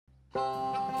Howdy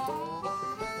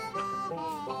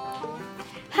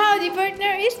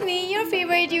partner, it's me, your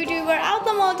favorite YouTuber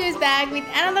OutLaw Molotov is back with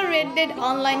another rated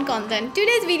online content.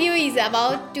 Today's video is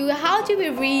about how to be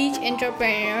a rich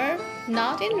entrepreneur,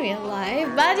 not in real life,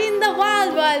 but in the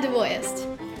wild west.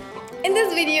 In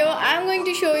this video, I'm going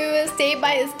to show you a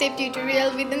step-by-step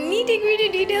tutorial with the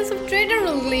nitty-gritty details of trader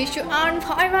glitch to earn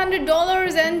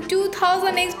 $500 and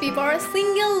 2000 XP for a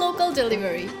single local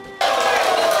delivery.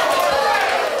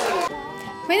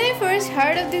 When I first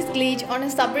heard of this glitch on a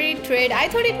subreddit thread, I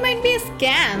thought it might be a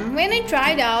scam. When I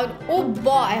tried out, oh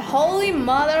boy, holy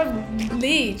mother of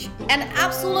glitch! An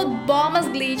absolute bomb-ass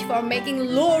glitch for making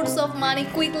loads of money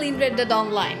quickly in Reddit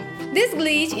online. This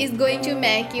glitch is going to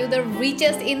make you the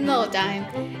richest in no time.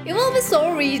 You will be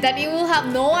so rich that you will have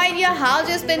no idea how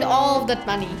to spend all of that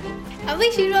money. I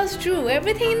wish it was true.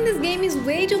 Everything in this game is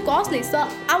way too costly, so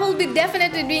I will be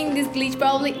definitely doing this glitch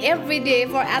probably every day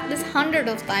for at least hundreds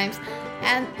of times.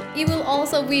 And you will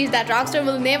also wish that Rockstar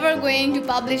will never going to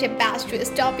publish a patch to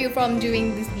stop you from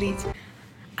doing this glitch.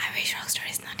 I wish Rockstar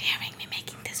is not hearing me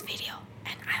making this video,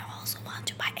 and I also want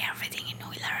to buy everything in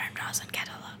Wheeler and Rosen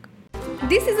catalog.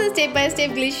 This is a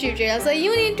step-by-step glitch tutorial, so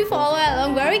you need to follow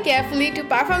along very carefully to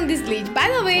perform this glitch. By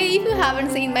the way, if you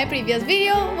haven't seen my previous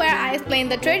video where I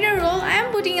explained the trader role, I am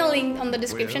putting a link on the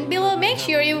description below. Make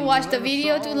sure you watch the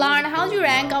video to learn how to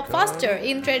rank up faster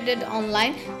in Traded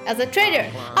Online as a trader.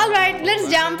 Alright, let's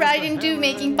jump right into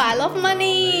making pile of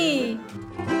money.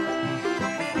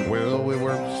 Well, we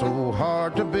worked so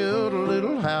hard to build a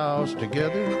little house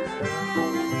together.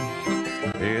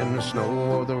 In the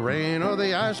snow or the rain or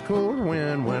the ice cold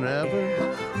wind, whenever.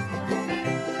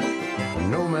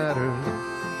 No matter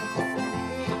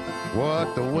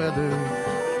what the weather,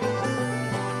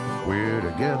 we're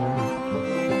together.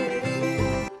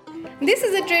 This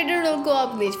is a trader role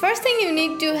co-op glitch. First thing you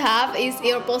need to have is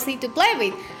your posse to play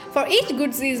with. For each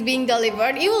goods is being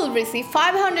delivered, you will receive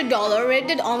 $500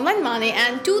 rated online money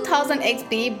and 2000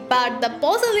 XP, but the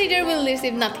posse leader will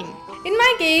receive nothing. In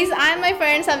my case, I and my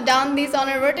friends have done this on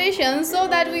a rotation so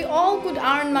that we all could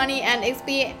earn money and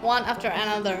XP one after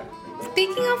another.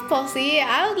 Speaking of posse,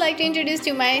 I would like to introduce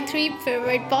you my 3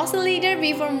 favorite posse leaders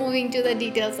before moving to the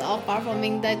details of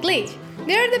performing the glitch.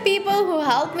 They are the people who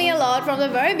helped me a lot from the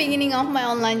very beginning of my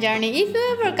online journey. If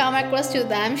you ever come across to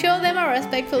them, show them a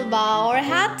respectful bow or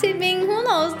hat tipping. Who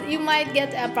knows, you might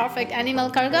get a perfect animal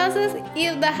carcasses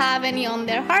if they have any on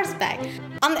their horseback.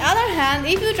 On the other hand,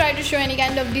 if you try to show any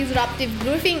kind of disruptive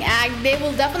grouping act, they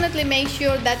will definitely make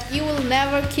sure that you will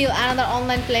never kill another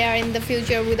online player in the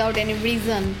future without any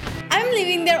reason. I'm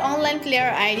leaving their online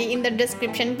player ID in the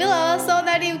description below so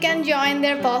that you can join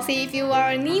their posse if you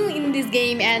are new in this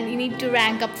game and you need to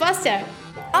rank up faster.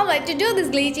 Alright, to do this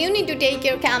glitch, you need to take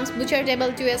your camp's butcher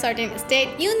table to a certain state.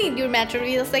 You need your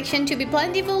material section to be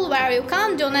plentiful where you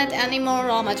can't donate any more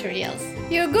raw materials.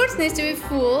 Your goods needs to be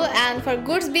full, and for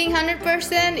goods being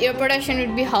 100%, your production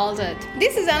would be halted.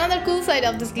 This is another cool side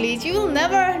of this glitch. You will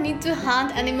never need to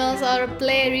hunt animals or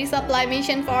play a resupply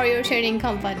mission for your trading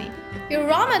company. Your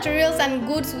raw materials and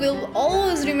goods will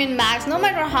always remain max no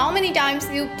matter how many times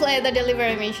you play the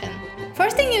delivery mission.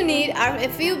 First thing you need are a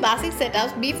few basic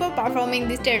setups before performing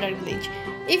this trader glitch.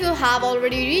 If you have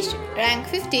already reached rank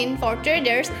 15 for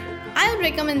traders, I would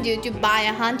recommend you to buy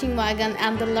a hunting wagon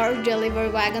and the large delivery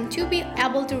wagon to be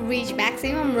able to reach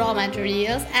maximum raw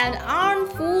materials and earn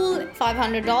full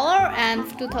 $500 and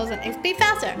 2000 XP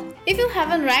faster. If you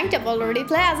haven't ranked up already,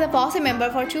 play as a posse member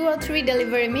for 2 or 3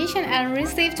 delivery missions and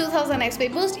receive 2000 XP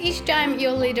boost each time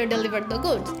your leader delivered the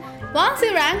goods. Once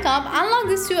you rank up, unlock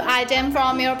these 2 items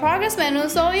from your progress menu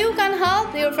so you can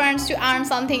help your friends to earn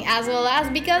something as well as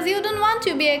because you don't want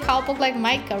to be a cowpoke like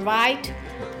Micah, right?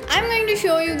 I'm going to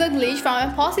show you the glitch from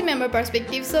a posse member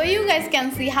perspective so you guys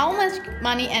can see how much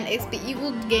money and XP you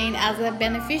would gain as a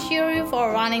beneficiary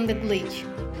for running the glitch.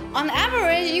 On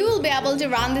average, you will be able to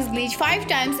run this glitch 5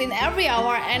 times in every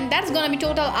hour, and that's gonna be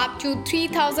total up to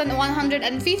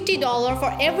 $3,150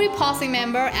 for every posse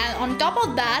member, and on top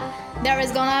of that, there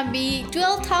is gonna be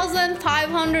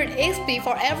 12,500 XP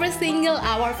for every single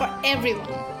hour for everyone.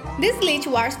 This glitch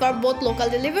works for both local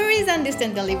deliveries and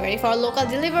distant delivery. For local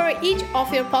delivery, each of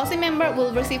your posse member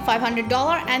will receive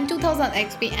 $500 and 2000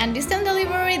 XP, and distant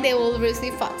delivery they will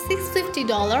receive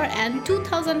 $650 and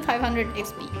 2500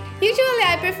 XP. Usually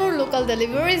I prefer local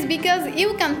deliveries because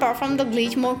you can perform the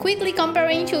glitch more quickly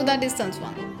comparing to the distance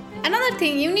one. Another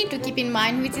thing you need to keep in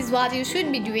mind, which is what you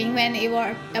should be doing when you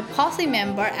are a posse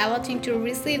member awaiting to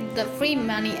receive the free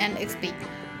money and XP.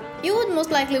 You would most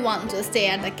likely want to stay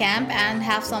at the camp and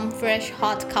have some fresh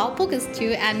hot cowpoke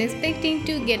stew and expecting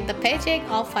to get the paycheck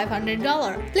of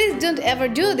 $500. Please don't ever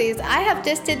do this. I have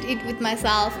tested it with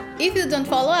myself. If you don't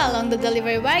follow along the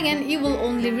delivery wagon, you will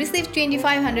only receive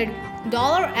 $2,500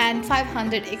 and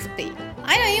 500 XP.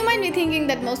 I know you might be thinking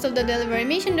that most of the delivery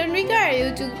missions don't require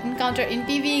you to encounter in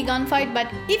PvE gunfight, but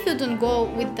if you don't go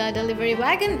with the delivery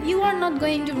wagon, you are not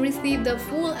going to receive the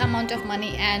full amount of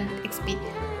money and XP.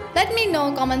 Let me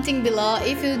know commenting below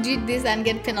if you did this and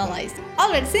get penalized.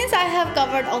 Alright, since I have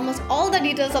covered almost all the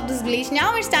details of this glitch,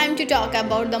 now it's time to talk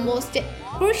about the most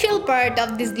crucial part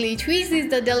of this glitch, which is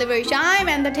the delivery time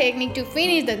and the technique to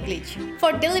finish the glitch.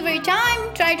 For delivery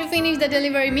time, try to finish the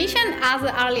delivery mission as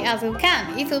early as you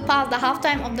can. If you pass the half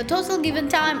time of the total given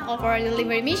time of our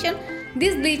delivery mission,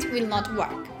 this glitch will not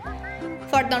work.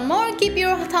 Furthermore, keep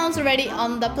your thumbs ready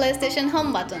on the PlayStation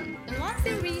Home button. And once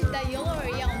you reach the yellow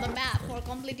area on the map for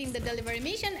completing the delivery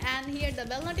mission and hear the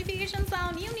bell notification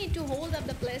sound, you need to hold up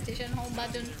the PlayStation Home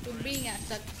button to bring up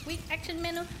the quick action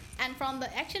menu, and from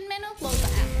the action menu, close the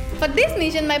app. For this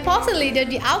mission, my posse leader,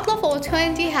 the Outlaw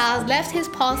 420, has left his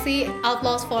posse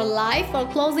Outlaws for Life for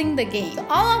closing the game. So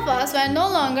all of us were no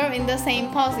longer in the same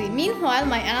posse. Meanwhile,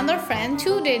 my another friend,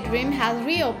 2 Daydream, has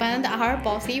reopened her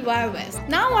posse War West.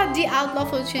 Now what the Outlaw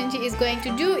 420 is going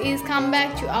to do is come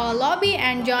back to our lobby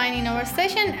and join in our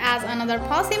session as another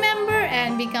posse member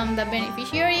and become the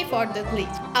beneficiary for the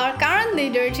glitch. Our current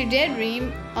leader, 2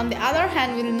 Daydream, on the other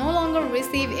hand, will no longer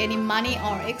receive any money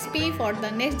or XP for the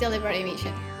next delivery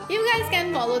mission. You guys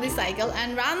can follow this cycle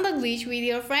and run the glitch with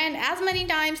your friend as many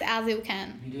times as you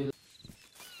can.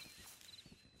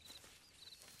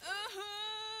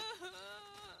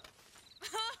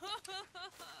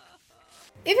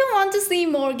 If you want to see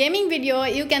more gaming video,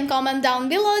 you can comment down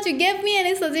below to give me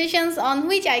any suggestions on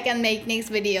which I can make next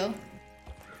video.